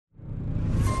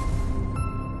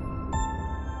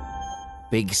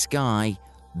Big sky,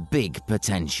 big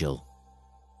potential.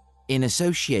 In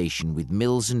association with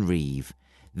Mills and Reeve,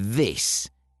 this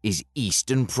is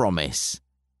Eastern Promise.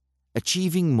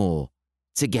 Achieving more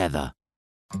together.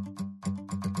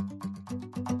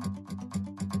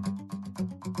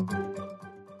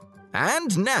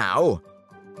 And now,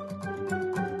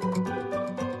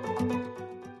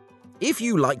 if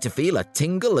you like to feel a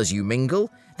tingle as you mingle,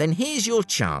 then here's your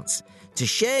chance to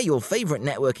share your favourite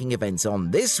networking events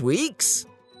on this week's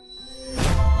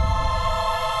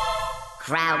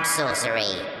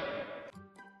CROWDSOURCERY.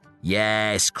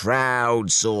 Yes,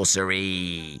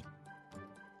 CROWDSOURCERY.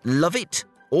 Love it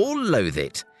or loathe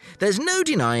it, there's no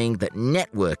denying that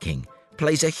networking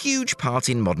plays a huge part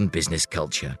in modern business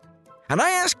culture. And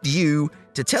I asked you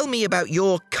to tell me about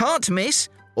your can't miss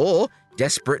or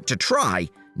desperate to try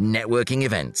networking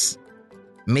events.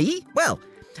 Me? Well,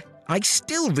 I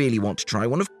still really want to try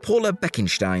one of Paula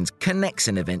Bekenstein's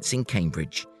Connexon events in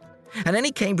Cambridge. And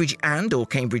any Cambridge or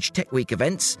Cambridge Tech Week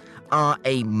events are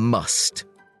a must.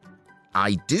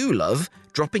 I do love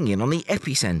dropping in on the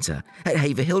Epicentre at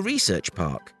Haverhill Research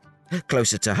Park.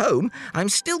 Closer to home, I'm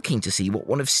still keen to see what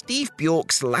one of Steve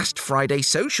Bjork's last Friday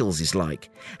socials is like.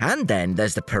 And then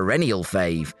there's the perennial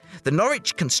fave, the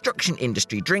Norwich Construction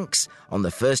Industry Drinks on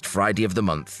the first Friday of the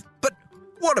month. But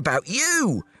what about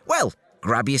you? Well,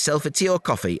 grab yourself a tea or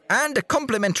coffee and a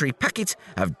complimentary packet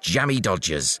of Jammy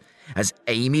Dodgers, as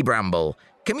Amy Bramble,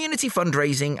 Community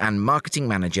Fundraising and Marketing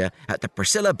Manager at the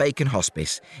Priscilla Bacon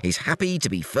Hospice, is happy to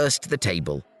be first to the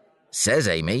table. Says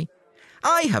Amy,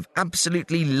 I have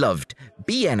absolutely loved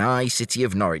BNI City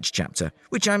of Norwich chapter,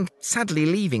 which I'm sadly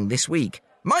leaving this week.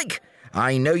 Mike,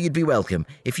 I know you'd be welcome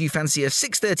if you fancy a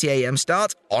 6:30am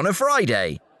start on a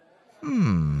Friday.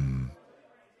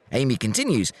 Amy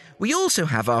continues, we also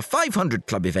have our 500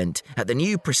 Club event at the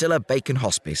new Priscilla Bacon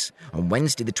Hospice on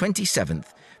Wednesday the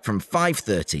 27th from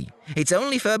 5:30. It's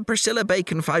only for Priscilla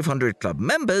Bacon 500 Club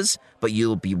members, but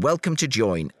you'll be welcome to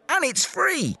join, and it's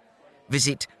free.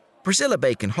 Visit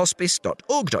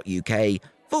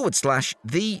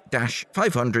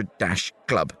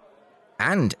priscillabaconhospice.org.uk/the-500-club.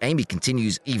 And Amy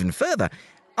continues even further.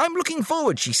 I'm looking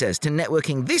forward, she says, to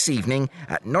networking this evening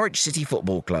at Norwich City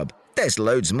Football Club. There's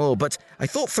loads more, but I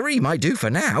thought 3 might do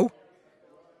for now.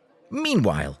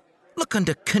 Meanwhile, look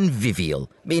under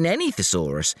convivial in any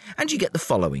thesaurus and you get the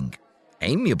following.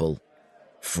 Amiable,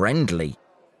 friendly,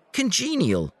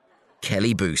 congenial,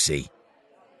 Kelly Boosie.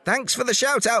 Thanks for the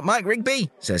shout-out, Mike Rigby,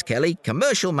 says Kelly,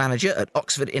 Commercial Manager at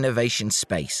Oxford Innovation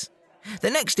Space. The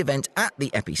next event at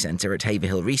the Epicentre at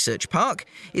Haverhill Research Park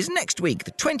is next week,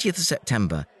 the 20th of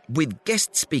September, with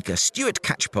guest speaker Stuart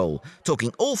Catchpole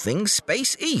talking all things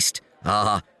Space East.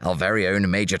 Our very own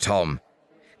Major Tom.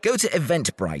 Go to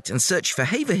Eventbrite and search for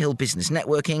Haverhill Business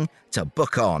Networking to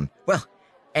book on. Well,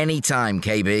 anytime,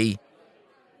 KB.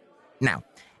 Now,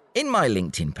 in my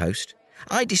LinkedIn post,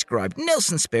 I described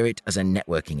Nelson Spirit as a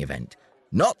networking event.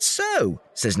 Not so,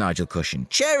 says Nigel Cushion,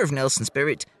 chair of Nelson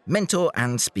Spirit, mentor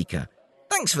and speaker.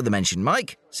 Thanks for the mention,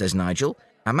 Mike, says Nigel,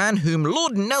 a man whom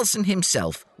Lord Nelson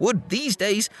himself would these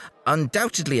days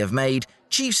undoubtedly have made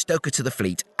Chief Stoker to the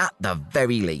fleet at the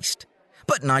very least.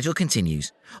 But Nigel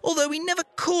continues, although we never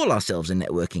call ourselves a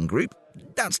networking group,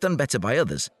 that's done better by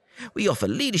others. We offer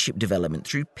leadership development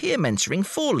through peer mentoring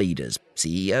for leaders,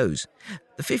 CEOs.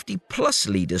 The 50-plus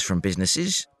leaders from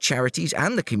businesses, charities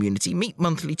and the community meet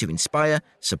monthly to inspire,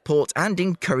 support and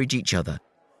encourage each other.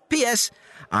 P.S.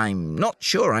 I'm not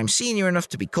sure I'm senior enough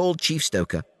to be called Chief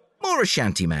Stoker, more a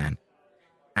shanty man.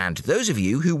 And those of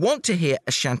you who want to hear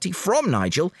a shanty from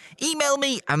Nigel, email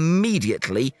me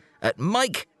immediately at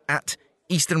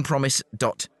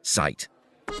mike@easternpromise.site.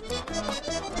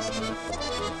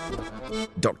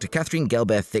 Dr. Catherine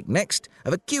Gelbert-Thick next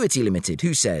of Acuity Limited,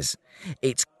 who says,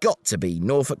 it's got to be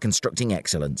Norfolk Constructing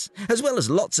Excellence, as well as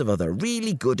lots of other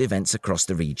really good events across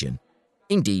the region.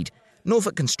 Indeed,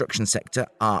 Norfolk Construction Sector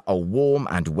are a warm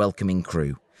and welcoming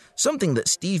crew, something that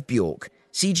Steve Bjork,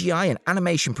 CGI and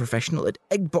animation professional at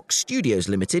Eggbox Studios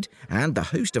Limited and the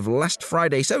host of Last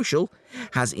Friday Social,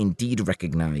 has indeed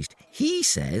recognised. He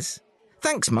says,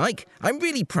 thanks, Mike. I'm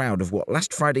really proud of what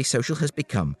Last Friday Social has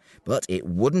become, but it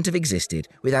wouldn't have existed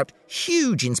without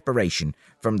huge inspiration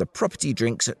from the property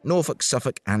drinks at Norfolk,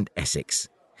 Suffolk and Essex.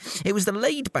 It was the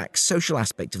laid-back social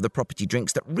aspect of the property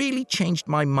drinks that really changed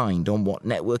my mind on what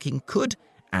networking could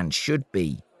and should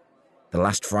be. The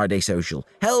Last Friday Social,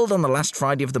 held on the last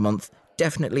Friday of the month,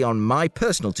 definitely on my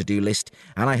personal to-do list,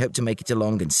 and I hope to make it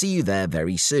along and see you there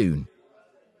very soon.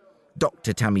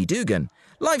 Dr. Tammy Dugan,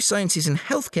 Life Sciences and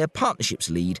Healthcare Partnerships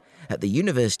Lead at the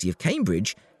University of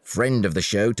Cambridge, friend of the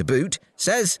show to boot,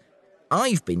 says,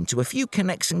 I've been to a few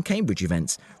Connects and Cambridge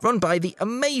events run by the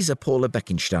amazer Paula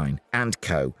Beckenstein and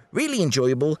co. Really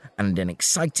enjoyable and an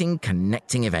exciting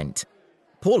connecting event.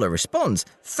 Paula responds,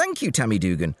 "Thank you, Tammy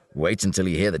Dugan. Wait until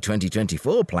you hear the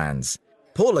 2024 plans."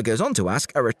 Paula goes on to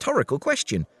ask a rhetorical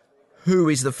question. Who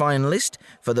is the finalist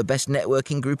for the Best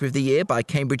Networking Group of the Year by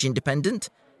Cambridge Independent?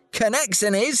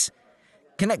 Connexon is!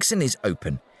 Connexon is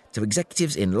open to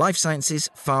executives in life sciences,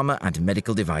 pharma and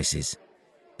medical devices.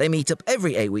 They meet up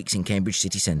every 8 weeks in Cambridge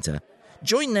City Centre.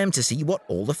 Join them to see what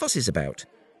all the fuss is about.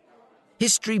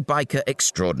 History Biker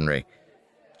Extraordinary.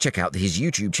 Check out his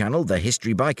YouTube channel, The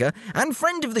History Biker, and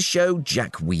friend of the show,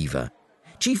 Jack Weaver.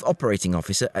 Chief Operating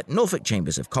Officer at Norfolk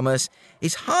Chambers of Commerce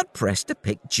is hard-pressed to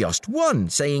pick just one,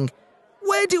 saying,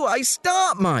 "Where do I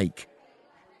start, Mike?"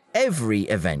 Every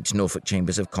event Norfolk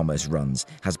Chambers of Commerce runs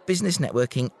has business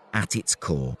networking at its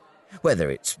core.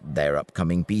 Whether it's their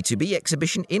upcoming B2B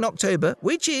exhibition in October,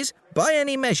 which is, by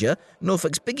any measure,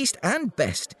 Norfolk's biggest and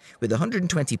best, with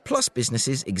 120 plus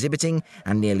businesses exhibiting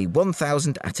and nearly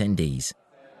 1,000 attendees.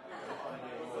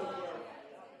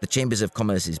 The Chambers of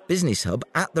Commerce's business hub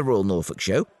at the Royal Norfolk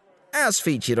Show, as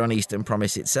featured on Eastern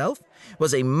Promise itself,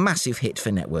 was a massive hit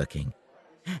for networking.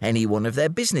 Any one of their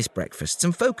business breakfasts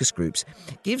and focus groups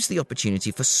gives the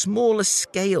opportunity for smaller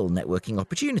scale networking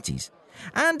opportunities.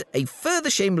 And a further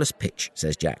shameless pitch,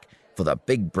 says Jack, for the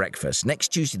big breakfast next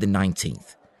Tuesday the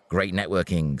 19th. Great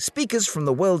networking, speakers from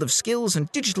the world of skills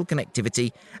and digital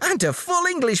connectivity, and a full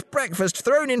English breakfast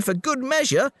thrown in for good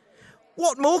measure.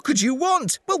 What more could you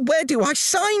want? Well, where do I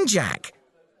sign, Jack?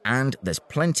 And there's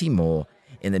plenty more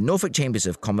in the Norfolk Chambers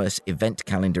of Commerce event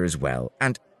calendar as well.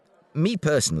 And me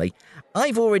personally,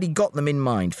 I've already got them in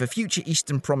mind for future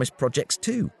Eastern Promise projects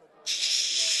too.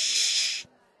 Shh.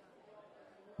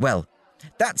 Well,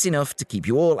 that's enough to keep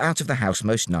you all out of the house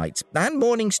most nights, and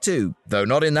mornings too, though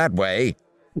not in that way.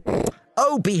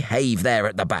 Oh, behave there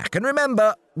at the back, and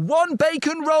remember, 1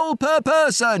 bacon roll per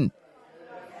person!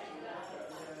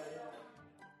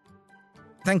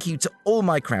 Thank you to all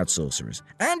my crowdsourcerers,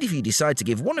 and if you decide to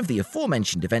give one of the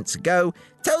aforementioned events a go,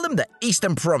 tell them that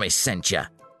Eastern Promise sent you.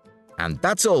 And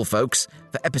that's all, folks,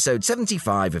 for episode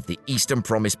 75 of the Eastern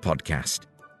Promise podcast.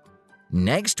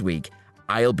 Next week,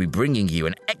 I'll be bringing you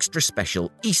an extra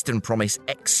special Eastern Promise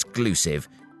exclusive,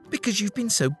 because you've been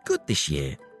so good this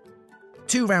year.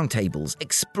 2 roundtables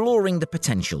exploring the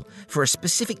potential for a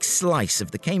specific slice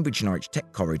of the Cambridge-Norwich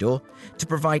Tech Corridor to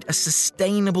provide a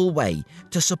sustainable way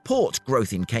to support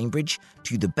growth in Cambridge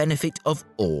to the benefit of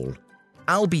all.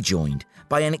 I'll be joined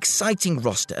by an exciting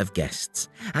roster of guests,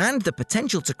 and the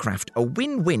potential to craft a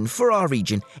win-win for our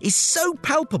region is so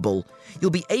palpable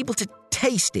you'll be able to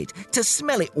taste it, to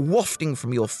smell it wafting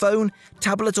from your phone,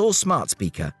 tablet or smart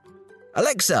speaker.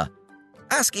 Alexa,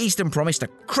 ask Eastern Promise to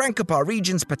crank up our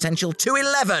region's potential to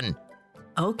 11.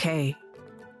 Okay.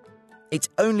 It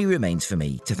only remains for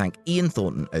me to thank Ian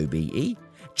Thornton OBE,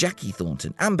 Jackie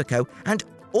Thornton Amberco, and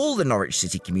all the Norwich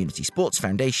City Community Sports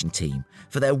Foundation team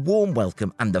for their warm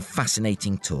welcome and the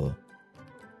fascinating tour.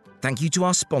 Thank you to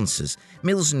our sponsors,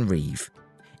 Mills & Reeve.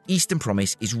 Eastern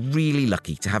Promise is really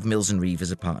lucky to have Mills & Reeve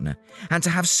as a partner and to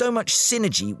have so much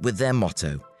synergy with their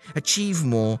motto, achieve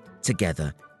more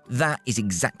together. That is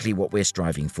exactly what we're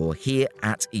striving for here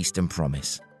at Eastern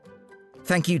Promise.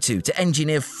 Thank you too to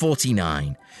Engineer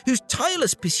 49, whose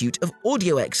tireless pursuit of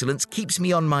audio excellence keeps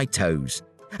me on my toes.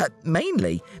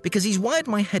 Mainly because he's wired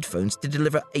my headphones to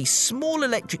deliver a small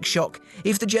electric shock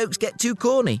if the jokes get too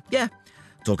corny. Yeah,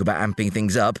 talk about amping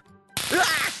things up.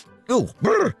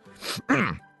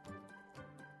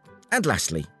 And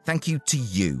lastly, thank you to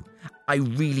you. I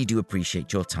really do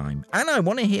appreciate your time, and I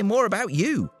want to hear more about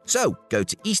you. So go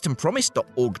to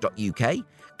easternpromise.org.uk,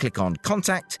 click on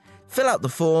Contact, fill out the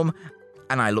form,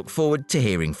 and I look forward to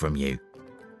hearing from you.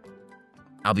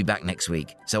 I'll be back next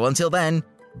week, so until then,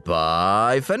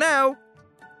 bye for now.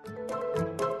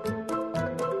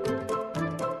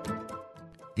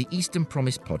 The Eastern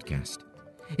Promise podcast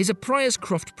is a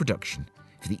Priorscroft production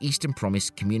for the Eastern Promise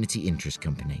Community Interest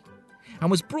Company and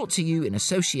was brought to you in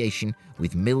association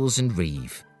with Mills &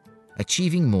 Reeve,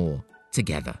 achieving more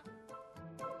together.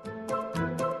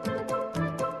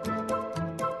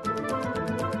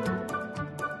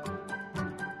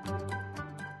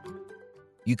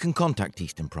 You can contact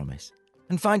Eastern Promise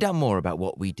and find out more about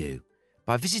what we do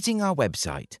by visiting our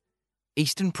website,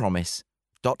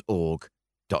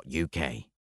 easternpromise.org.uk.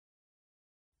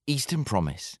 Eastern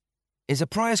Promise is a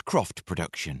Priorscroft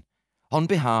production on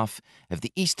behalf of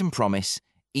the Eastern Promise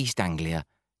East Anglia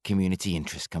Community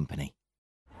Interest Company.